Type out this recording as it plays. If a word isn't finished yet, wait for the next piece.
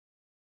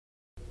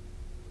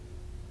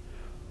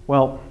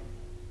Well,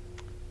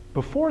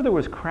 before there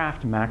was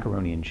Kraft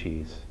macaroni and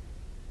cheese,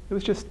 it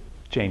was just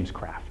James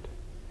Krafts.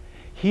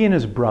 He and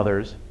his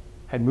brothers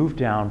had moved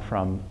down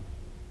from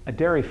a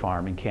dairy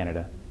farm in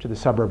Canada to the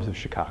suburbs of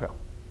Chicago.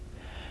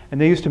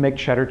 And they used to make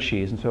cheddar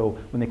cheese, and so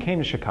when they came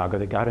to Chicago,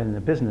 they got in the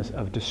business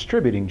of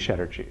distributing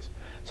cheddar cheese.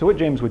 So what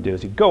James would do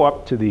is he'd go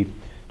up to the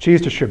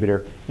cheese distributor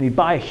and he'd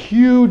buy a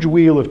huge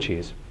wheel of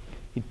cheese.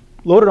 He'd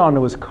load it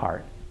onto his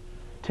cart,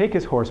 take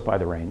his horse by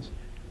the reins,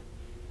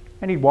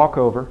 and he'd walk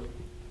over,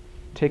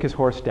 take his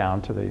horse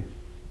down to the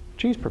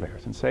cheese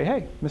purveyors and say,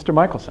 "Hey, Mr.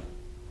 Michelson,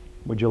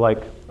 would you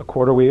like a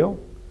quarter wheel?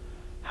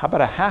 How about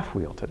a half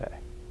wheel today?"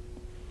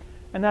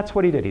 And that's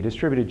what he did. He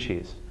distributed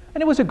cheese.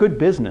 And it was a good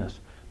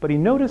business, but he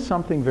noticed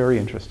something very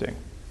interesting,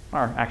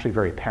 or actually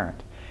very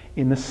apparent.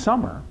 In the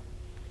summer,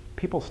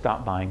 people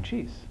stopped buying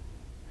cheese.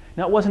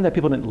 Now, it wasn't that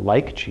people didn't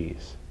like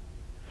cheese,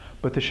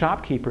 but the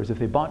shopkeepers, if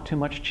they bought too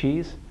much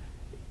cheese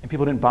and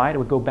people didn't buy it, it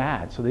would go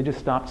bad. So they just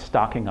stopped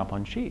stocking up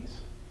on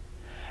cheese.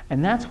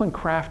 And that's when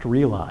Kraft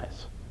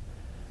realized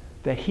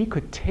that he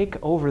could take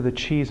over the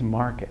cheese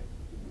market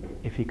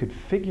if he could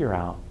figure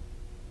out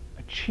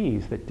a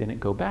cheese that didn't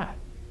go bad.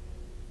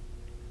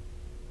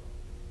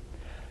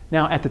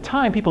 Now, at the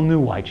time, people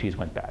knew why cheese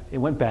went bad. It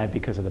went bad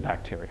because of the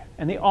bacteria.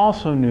 And they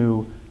also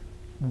knew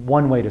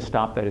one way to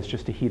stop that is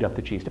just to heat up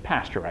the cheese, to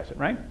pasteurize it,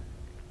 right?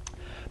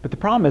 But the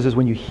problem is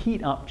when you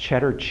heat up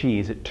cheddar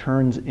cheese, it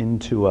turns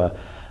into a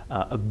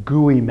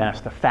gooey mess.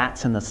 The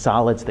fats and the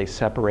solids, they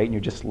separate, and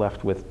you're just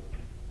left with,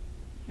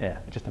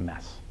 just a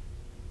mess.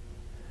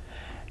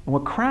 And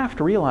what Kraft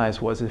realized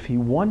was if he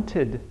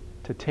wanted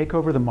to take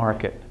over the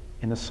market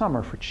in the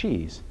summer for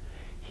cheese,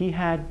 he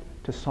had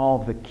to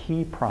solve the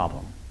key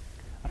problem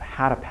of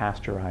how to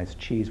pasteurize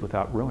cheese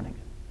without ruining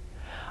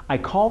it. I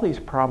call these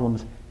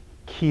problems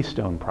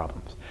Keystone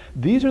problems.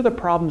 These are the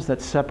problems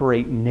that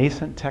separate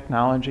nascent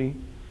technology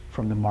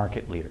from the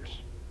market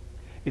leaders.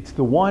 It's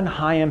the one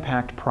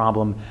high-impact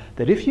problem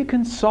that if you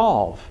can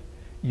solve,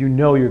 you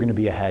know you're going to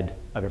be ahead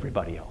of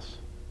everybody else.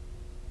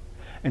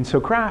 And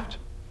so Kraft,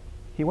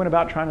 he went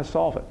about trying to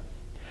solve it.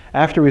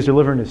 After he was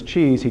delivering his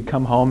cheese, he'd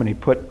come home and he'd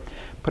put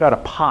out a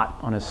pot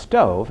on his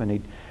stove and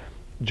he'd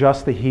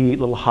adjust the heat a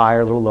little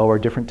higher, a little lower,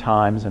 different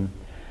times, and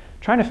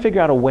trying to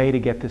figure out a way to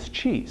get this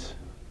cheese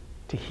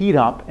to heat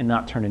up and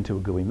not turn into a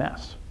gooey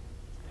mess.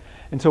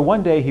 And so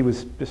one day he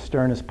was just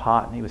stirring his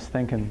pot and he was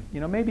thinking,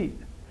 maybe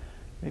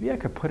I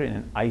could put it in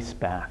an ice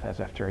bath as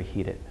after I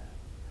heat it.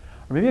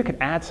 Or maybe I could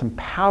add some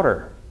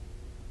powder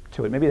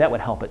to it. Maybe that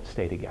would help it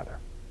stay together.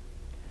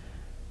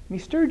 And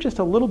he stirred just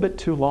a little bit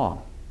too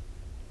long.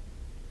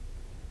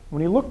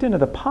 When he looked into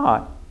the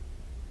pot,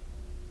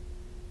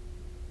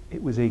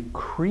 it was a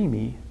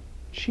creamy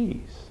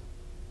cheese.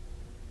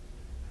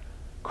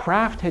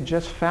 Kraft had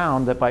just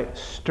found that by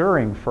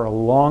stirring for a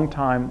long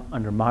time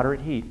under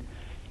moderate heat,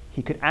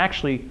 he could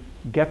actually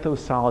get those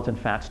solids and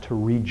fats to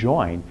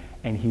rejoin,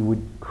 and he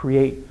would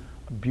create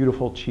a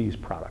beautiful cheese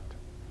product.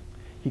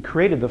 He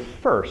created the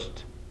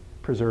first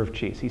preserved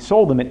cheese. He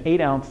sold them in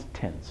 8-ounce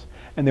tins,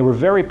 and they were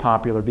very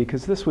popular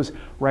because this was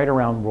right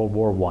around World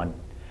War I,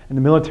 and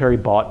the military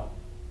bought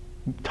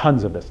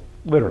tons of this,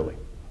 literally.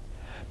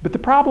 But the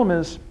problem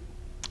is,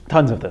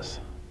 tons of this.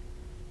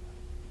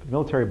 The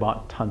military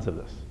bought tons of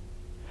this.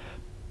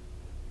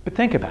 But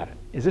think about it.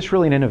 Is this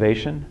really an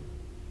innovation?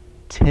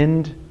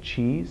 Tinned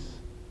cheese?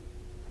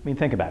 I mean,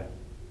 think about it.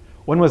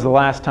 When was the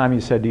last time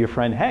you said to your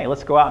friend, "Hey,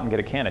 let's go out and get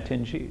a can of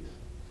tinned cheese"?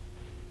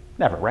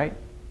 Never, right?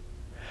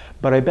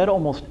 But I bet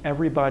almost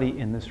everybody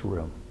in this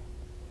room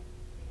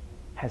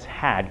has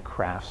had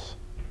Kraft's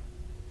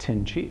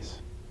tinned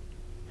cheese.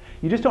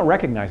 You just don't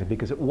recognize it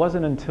because it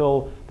wasn't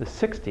until the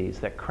 60s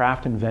that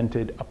Kraft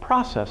invented a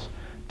process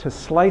to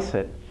slice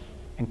it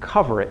and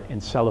cover it in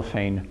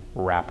cellophane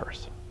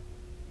wrappers.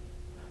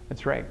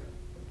 That's right.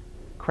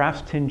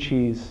 Kraft's tinned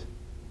cheese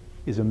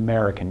is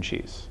American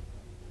cheese.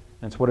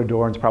 That's what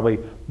adorns probably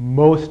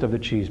most of the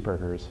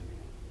cheeseburgers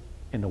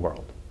in the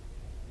world.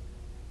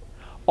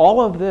 All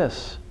of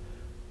this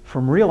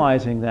from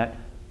realizing that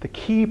the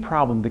key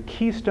problem, the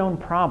Keystone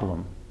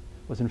problem,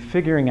 was in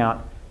figuring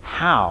out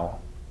how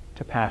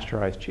to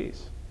pasteurize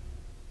cheese.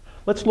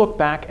 Let's look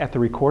back at the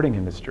recording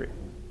industry.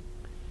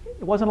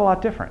 It wasn't a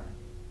lot different.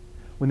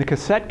 When the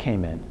cassette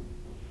came in,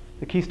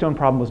 the Keystone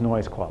problem was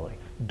noise quality.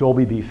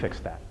 Dolby B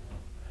fixed that.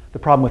 The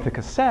problem with the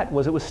cassette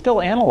was it was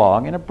still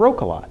analog and it broke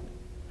a lot.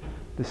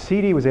 The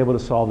CD was able to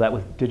solve that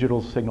with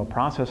digital signal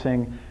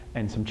processing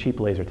and some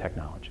cheap laser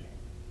technology.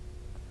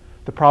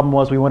 The problem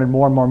was we wanted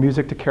more and more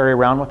music to carry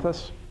around with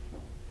us.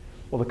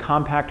 Well, the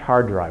compact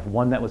hard drive,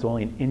 one that was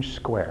only an inch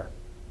square,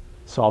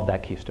 solved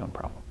that Keystone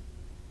problem.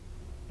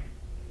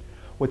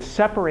 What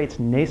separates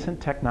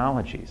nascent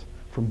technologies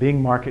from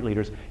being market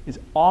leaders is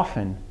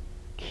often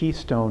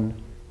Keystone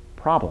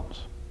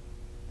problems.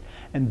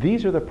 And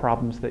these are the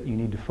problems that you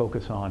need to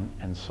focus on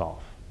and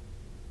solve.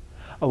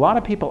 A lot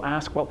of people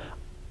ask, well,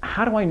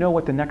 how do I know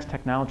what the next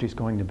technology is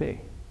going to be?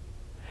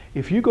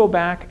 If you go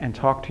back and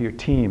talk to your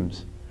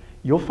teams,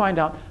 you'll find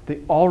out they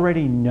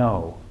already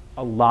know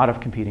a lot of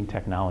competing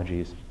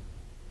technologies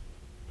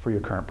for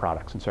your current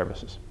products and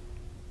services.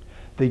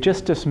 They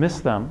just dismiss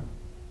them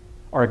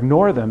or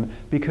ignore them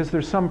because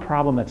there's some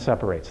problem that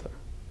separates them.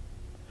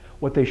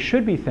 What they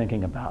should be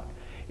thinking about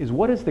is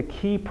what is the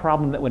key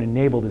problem that would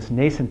enable this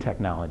nascent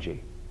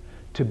technology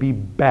to be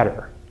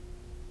better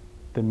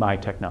than my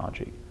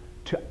technology,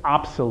 to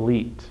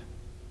obsolete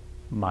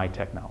my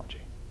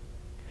technology.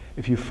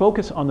 If you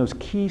focus on those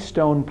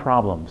keystone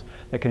problems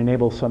that can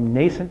enable some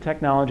nascent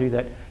technology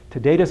that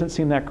today doesn't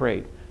seem that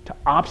great, to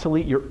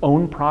obsolete your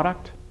own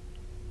product,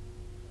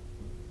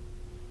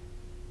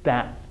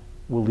 that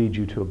will lead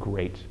you to a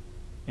great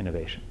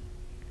innovation.